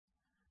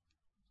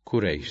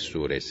Kureyş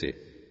suresi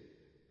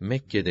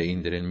Mekke'de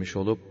indirilmiş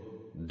olup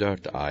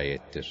 4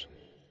 ayettir.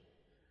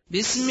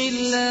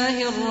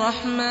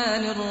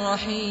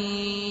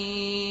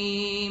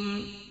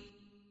 Bismillahirrahmanirrahim.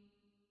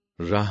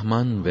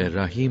 Rahman ve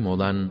Rahim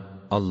olan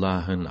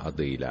Allah'ın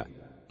adıyla.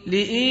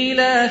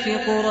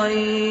 Li'ilafi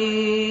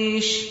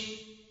Kureyş.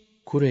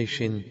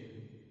 Kureyş'in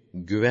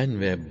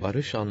güven ve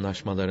barış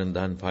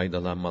anlaşmalarından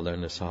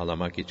faydalanmalarını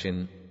sağlamak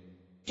için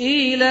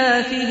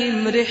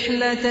İlâfihim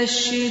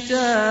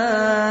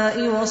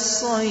rihleteşşitâi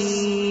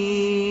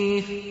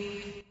ve's-sayf.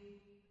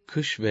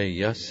 kış ve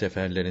yaz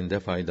seferlerinde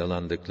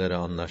faydalandıkları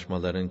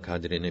anlaşmaların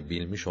kadrini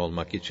bilmiş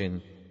olmak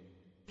için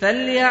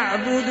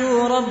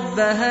فَلْيَعْبُدُوا رَبَّ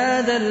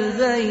هَذَا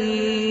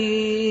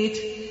الْبَيْتِ.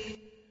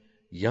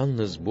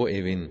 yalnız bu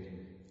evin,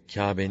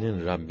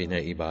 Kâbe'nin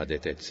Rabbine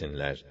ibadet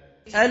etsinler.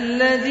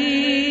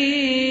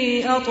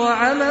 الَّذ۪ي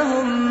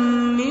أَطْعَمَهُمْ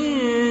مِنْ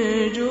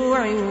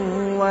جُوعٍ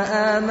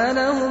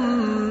وَآمَنَهُمْ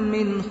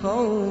مِنْ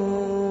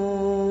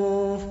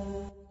خَوْفٍ.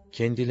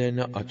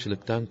 Kendilerini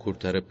açlıktan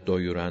kurtarıp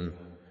doyuran,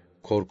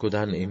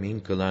 korkudan emin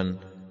kılan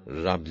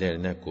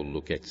Rablerine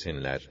kulluk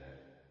etsinler.